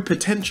pro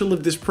potential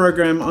of this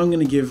program, I'm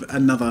going to give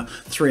another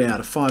 3 out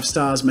of 5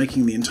 stars,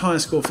 making the entire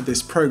score for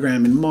this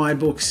program in my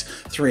books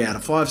 3 out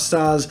of 5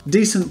 stars.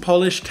 Decent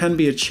polish can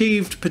be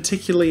achieved,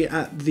 particularly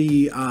at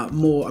the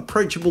more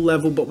approachable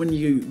level, but when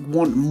you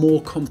want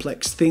more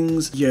complex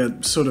things,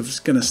 you're sort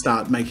of going to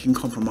start making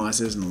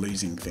compromises and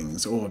losing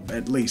things, or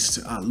at least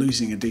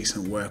losing a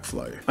decent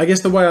workflow. I guess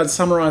the way I'd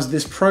summarize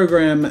this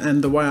program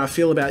and the way I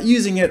feel about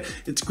using it,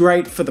 it's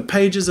great for the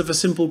pages of a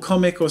simple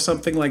comic or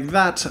something like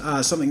that,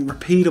 something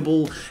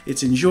repeatable.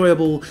 It's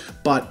enjoyable,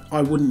 but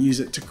I wouldn't use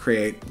it to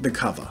create the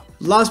cover.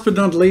 Last but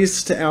not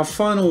least, our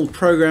final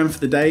program for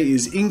the day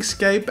is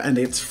Inkscape, and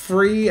it's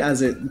free,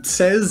 as it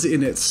says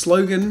in its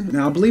slogan.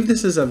 Now, I believe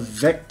this is a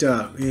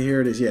vector,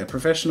 here it is, yeah,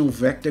 professional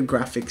vector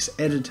graphics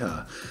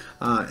editor.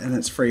 And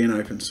it's free and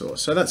open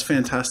source. So that's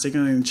fantastic.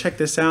 I'm going to check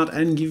this out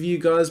and give you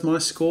guys my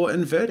score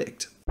and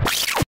verdict.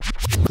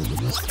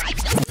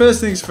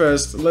 First things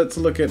first, let's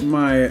look at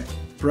my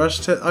brush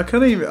test. I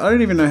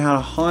don't even know how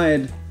to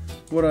hide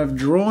what I've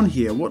drawn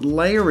here. What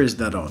layer is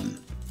that on?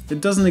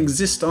 It doesn't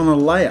exist on a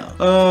layer.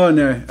 Oh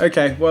no.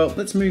 Okay, well,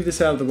 let's move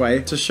this out of the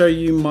way to show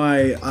you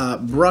my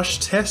brush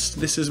test.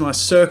 This is my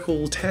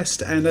circle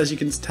test, and as you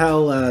can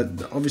tell,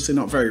 obviously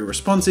not very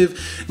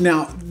responsive.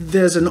 Now,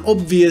 there's an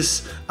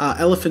obvious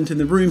elephant in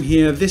the room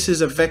here. This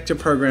is a vector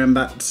program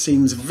that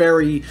seems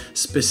very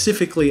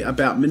specifically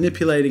about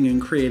manipulating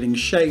and creating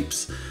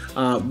shapes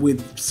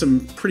with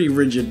some pretty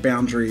rigid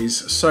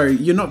boundaries. So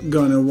you're not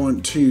going to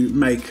want to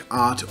make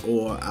art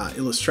or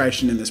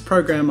illustration in this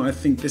program. I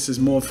think this is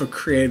more for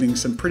creating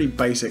some pretty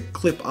basic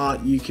clip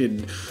art you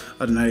could,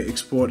 I don't know,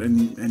 export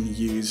and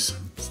use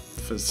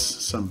for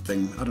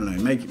something. I don't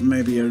know,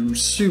 maybe a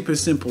super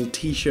simple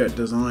t-shirt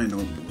design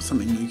or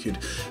something you could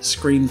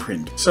screen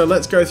print. So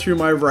let's go through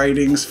my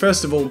ratings.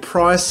 First of all,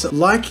 price.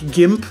 Like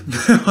GIMP,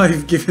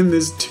 I've given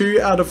this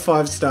 2 out of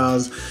 5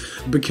 stars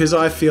because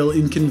I feel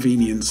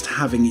inconvenienced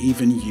having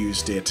even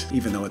used it,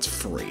 even though it's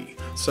free.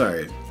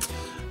 So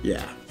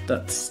yeah,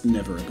 that's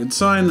never a good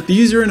sign. The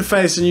user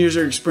interface and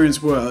user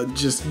experience were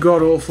just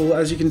god-awful.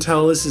 As you can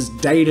tell, this is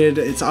dated,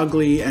 it's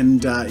ugly,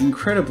 and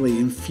incredibly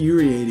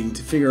infuriating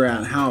to figure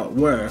out how it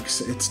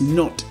works. It's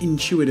not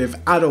intuitive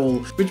at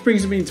all, which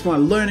brings me to my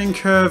learning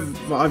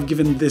curve. I've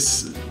given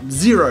this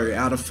 0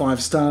 out of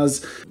 5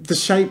 stars. The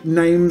shape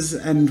names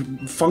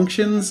and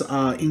functions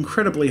are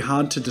incredibly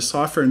hard to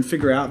decipher and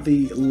figure out.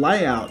 The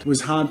layout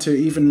was hard to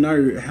even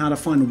know how to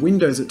find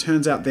windows. It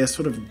turns out they're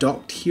sort of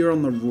docked here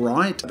on the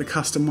right. The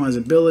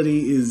customizability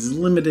is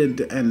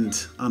limited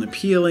and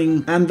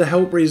unappealing, and the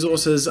help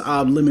resources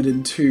are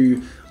limited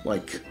to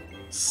like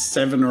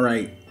 7 or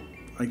 8,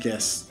 I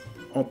guess,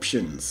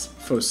 options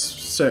for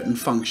certain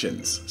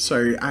functions.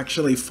 So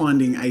actually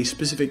finding a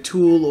specific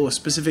tool or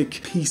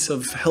specific piece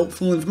of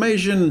helpful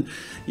information,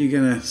 you're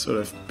gonna sort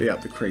of be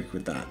up the creek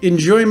with that.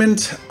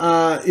 Enjoyment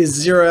is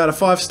 0 out of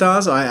 5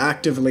 stars. I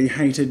actively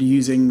hated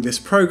using this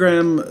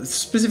program,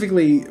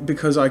 specifically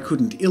because I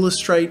couldn't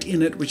illustrate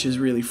in it, which is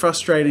really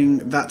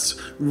frustrating. That's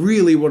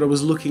really what I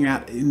was looking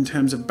at in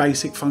terms of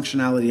basic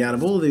functionality out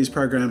of all of these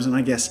programs, and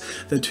I guess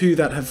the 2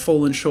 that have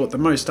fallen short the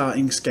most are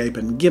Inkscape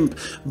and GIMP,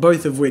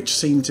 both of which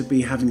seem to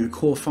be having a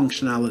core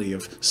functionality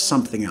of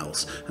something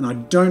else. And I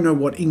don't know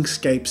what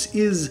Inkscape's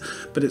is,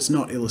 but it's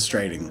not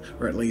illustrating,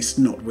 or at least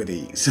not with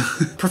ease.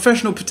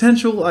 Professional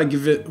potential, I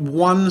give it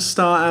 1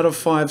 star out of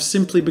 5,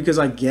 simply because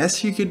I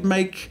guess you could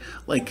make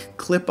like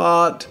clip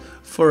art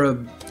for a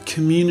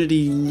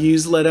community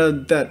newsletter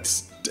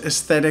that's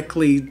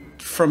aesthetically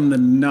from the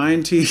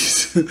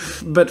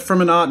 90s. But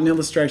from an art and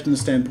illustration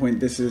standpoint,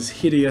 this is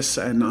hideous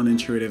and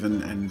unintuitive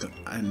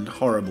and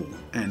horrible,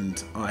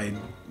 and I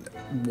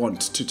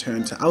want to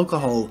turn to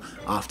alcohol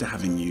after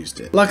having used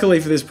it. Luckily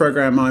for this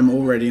program, I'm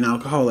already an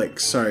alcoholic,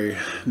 so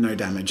no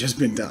damage has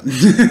been done.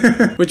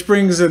 Which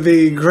brings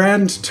the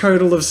grand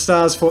total of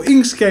stars for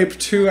Inkscape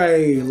to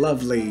a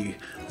lovely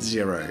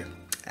 0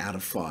 out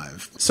of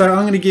 5. So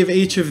I'm going to give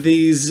each of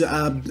these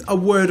a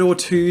word or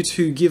two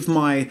to give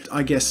my,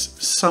 I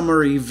guess,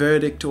 summary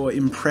verdict or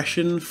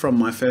impression from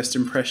my first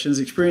impressions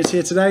experience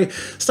here today.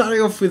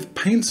 Starting off with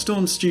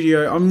Paintstorm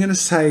Studio, I'm going to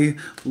say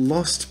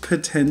lost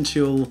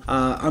potential.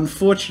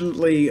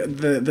 Unfortunately,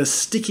 the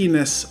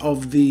stickiness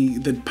of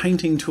the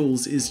painting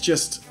tools is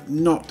just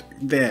not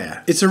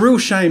there. It's a real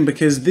shame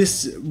because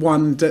this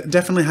one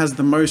definitely has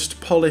the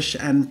most polish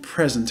and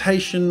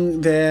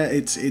presentation there.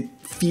 It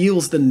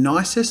feels the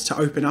nicest to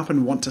open up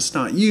and want to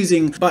start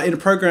using, but in a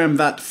program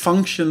that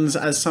functions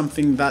as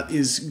something that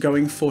is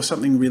going for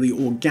something really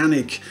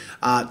organic,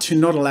 to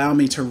not allow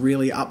me to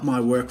really up my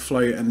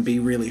workflow and be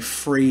really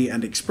free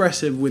and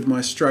expressive with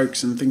my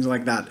strokes and things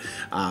like that,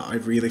 I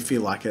really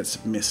feel like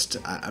it's missed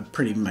a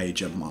pretty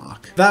major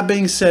mark. That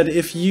being said,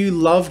 if you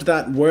loved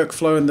that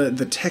workflow and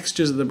the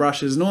textures of the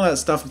brushes and all that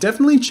stuff,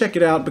 definitely check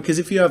it out, because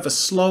if you have a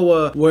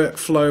slower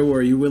workflow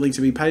or you're willing to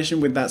be patient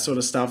with that sort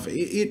of stuff,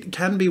 it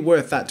can be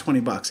worth that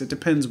 20 bucks. It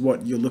depends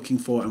what you're looking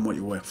for and what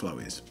your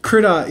workflow is.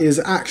 Krita is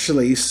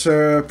actually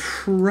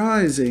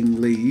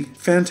surprisingly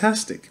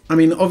fantastic. I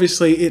mean,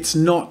 obviously it's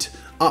not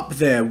up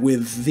there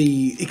with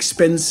the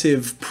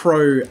expensive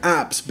pro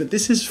apps, but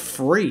this is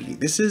free.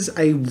 This is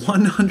a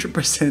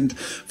 100%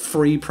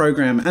 free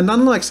program. And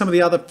unlike some of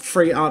the other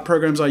free art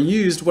programs I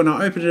used, when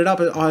I opened it up,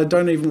 I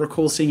don't even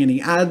recall seeing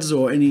any ads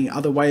or any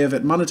other way of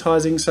it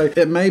monetizing. So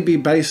it may be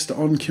based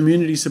on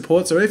community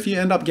support. So if you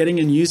end up getting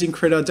and using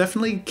Krita,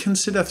 definitely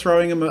consider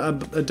throwing them a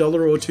 $1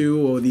 or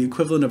 $2 or the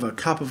equivalent of a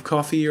cup of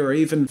coffee, or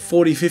even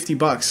 40, 50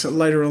 bucks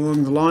later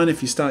along the line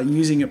if you start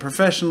using it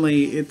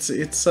professionally.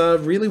 It's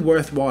really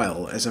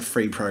worthwhile as a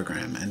free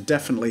program, and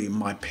definitely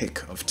my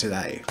pick of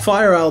today.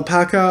 Fire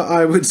Alpaca,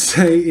 I would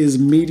say, is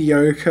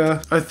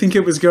mediocre. I think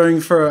it was going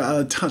for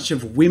a touch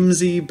of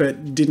whimsy,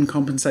 but didn't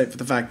compensate for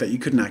the fact that you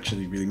couldn't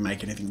actually really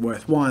make anything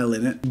worthwhile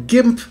in it.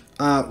 GIMP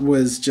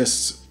was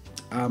just,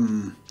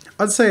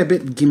 I'd say a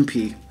bit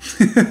gimpy.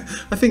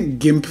 I think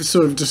GIMP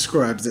sort of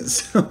describes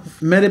itself.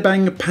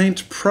 Metabang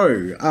Paint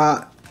Pro,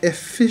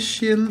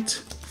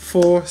 efficient,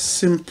 for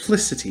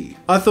simplicity.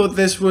 I thought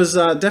this was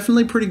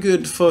definitely pretty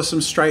good for some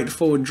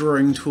straightforward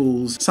drawing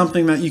tools,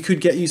 something that you could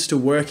get used to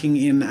working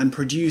in and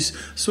produce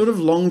sort of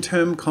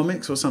long-term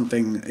comics or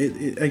something.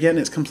 Again,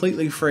 it's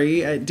completely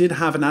free. It did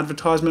have an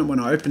advertisement when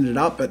I opened it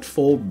up, but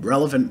for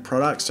relevant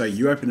products. So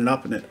you open it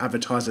up and it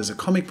advertises a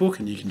comic book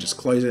and you can just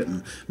close it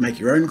and make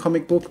your own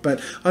comic book.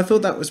 But I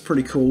thought that was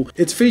pretty cool.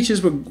 Its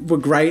features were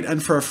great,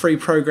 and for a free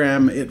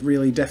program, it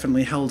really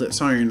definitely held its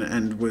own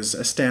and was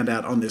a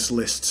standout on this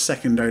list,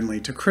 second only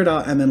to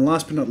Critter. And then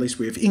last but not least,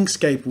 we have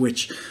Inkscape,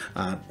 which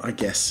I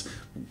guess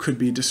could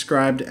be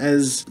described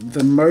as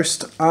the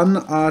most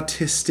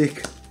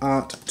unartistic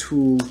art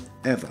tool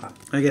ever.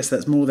 I guess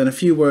that's more than a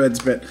few words,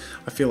 but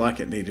I feel like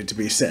it needed to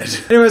be said.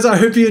 Anyways, I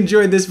hope you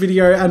enjoyed this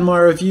video and my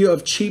review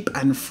of cheap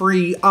and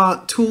free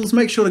art tools.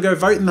 Make sure to go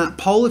vote in that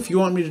poll if you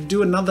want me to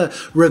do another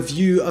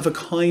review of a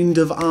kind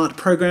of art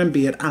program,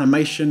 be it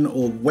animation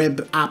or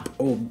web app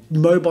or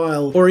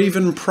mobile or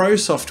even pro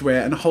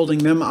software, and holding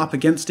them up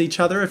against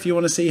each other if you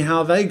want to see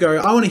how they go.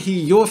 I want to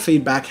hear your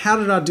feedback. How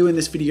did I do in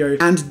this video?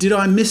 And did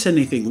I miss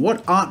anything?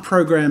 What art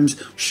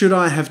programs should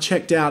I have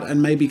checked out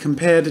and maybe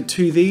compared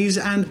to these?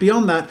 And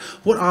beyond that,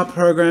 what art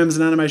programs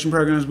and animation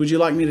programs would you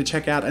like me to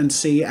check out and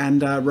see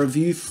and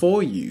review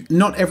for you?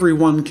 Not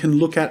everyone can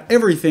look at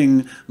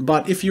everything,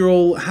 but if you're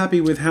all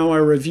happy with how I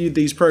reviewed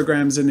these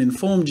programs and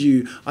informed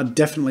you, I'd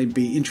definitely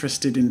be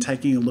interested in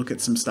taking a look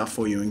at some stuff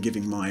for you and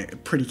giving my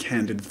pretty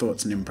candid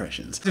thoughts and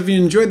impressions. If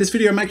you enjoyed this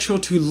video, make sure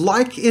to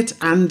like it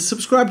and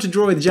subscribe to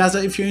Draw with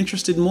Jazza if you're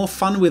interested in more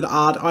fun with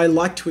art. I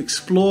like to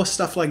explore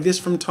stuff like this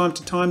from time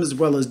to time, as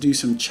well as do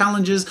some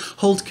challenges,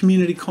 hold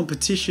community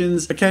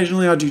competitions.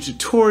 Occasionally I do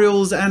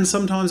tutorials, and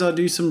sometimes I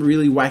do some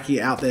really wacky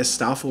out there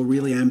stuff or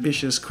really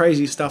ambitious,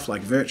 crazy stuff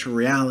like virtual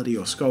reality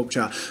or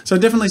sculpture. So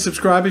definitely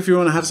subscribe if you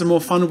want to have some more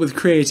fun with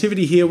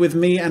creativity here with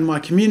me and my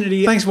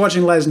community. Thanks for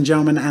watching, ladies and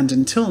gentlemen, and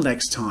until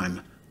next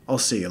time, I'll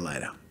see you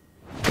later.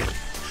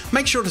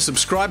 Make sure to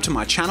subscribe to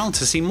my channel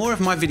to see more of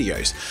my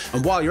videos.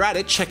 And while you're at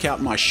it, check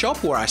out my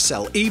shop where I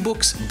sell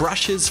ebooks,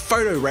 brushes,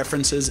 photo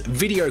references,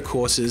 video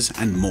courses,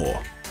 and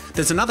more.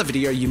 There's another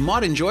video you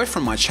might enjoy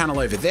from my channel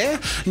over there,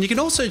 and you can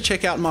also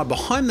check out my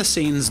behind the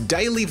scenes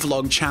daily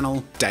vlog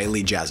channel,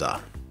 Daily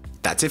Jazza.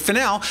 That's it for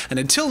now, and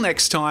until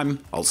next time,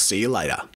 I'll see you later.